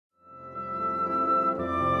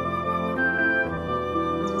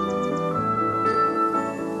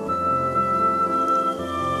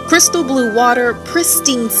Crystal blue water,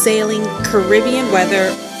 pristine sailing, Caribbean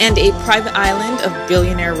weather, and a private island of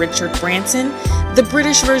billionaire Richard Branson, the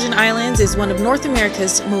British Virgin Islands is one of North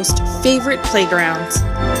America's most favorite playgrounds.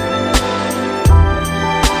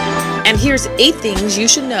 And here's 8 things you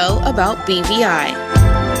should know about BVI.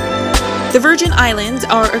 The Virgin Islands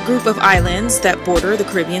are a group of islands that border the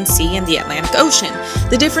Caribbean Sea and the Atlantic Ocean.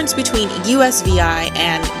 The difference between USVI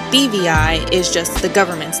and BVI is just the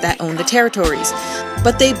governments that own the territories,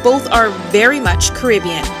 but they both are very much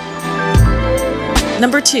Caribbean.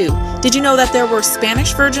 Number 2, did you know that there were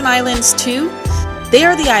Spanish Virgin Islands too? They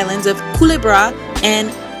are the islands of Culebra and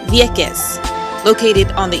Vieques,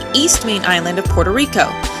 located on the east main island of Puerto Rico.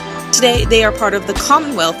 Today, they are part of the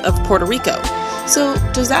Commonwealth of Puerto Rico. So,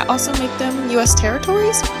 does that also make them U.S.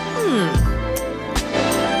 territories?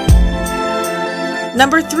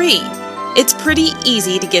 Number 3, it's pretty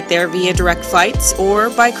easy to get there via direct flights or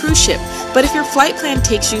by cruise ship. But if your flight plan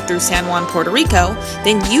takes you through San Juan, Puerto Rico,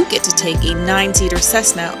 then you get to take a 9-seater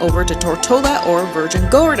Cessna over to Tortola or Virgin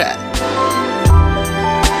Gorda.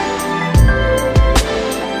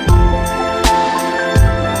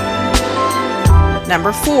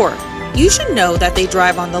 Number 4, you should know that they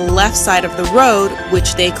drive on the left side of the road,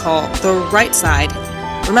 which they call the right side.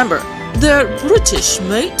 Remember, they're British,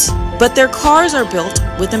 mate. But their cars are built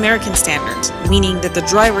with American standards, meaning that the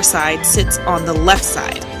driver's side sits on the left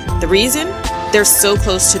side. The reason? They're so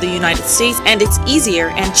close to the United States, and it's easier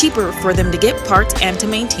and cheaper for them to get parts and to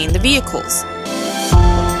maintain the vehicles.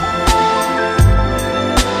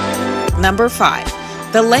 Number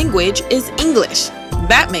 5, the language is English.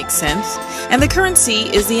 That makes sense. And the currency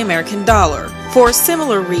is the American dollar, for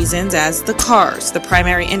similar reasons as the cars. The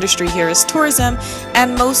primary industry here is tourism,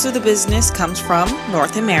 and most of the business comes from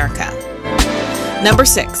North America. Number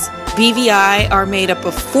 6, BVI are made up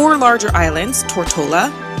of 4 larger islands,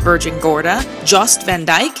 Tortola, Virgin Gorda, Jost Van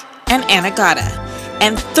Dyke, and Anegada,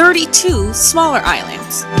 and 32 smaller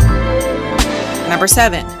islands. Number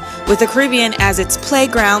 7, with the Caribbean as its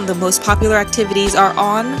playground, the most popular activities are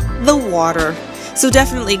on the water. So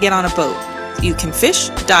definitely get on a boat. You can fish,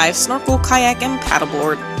 dive, snorkel, kayak, and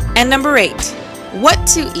paddleboard. And number 8, what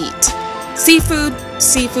to eat.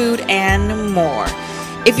 Seafood, and more.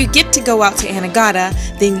 If you get to go out to Anegada,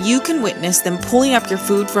 then you can witness them pulling up your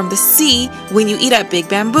food from the sea when you eat at Big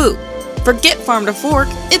Bamboo. Forget farm to fork,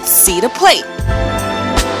 it's sea to plate.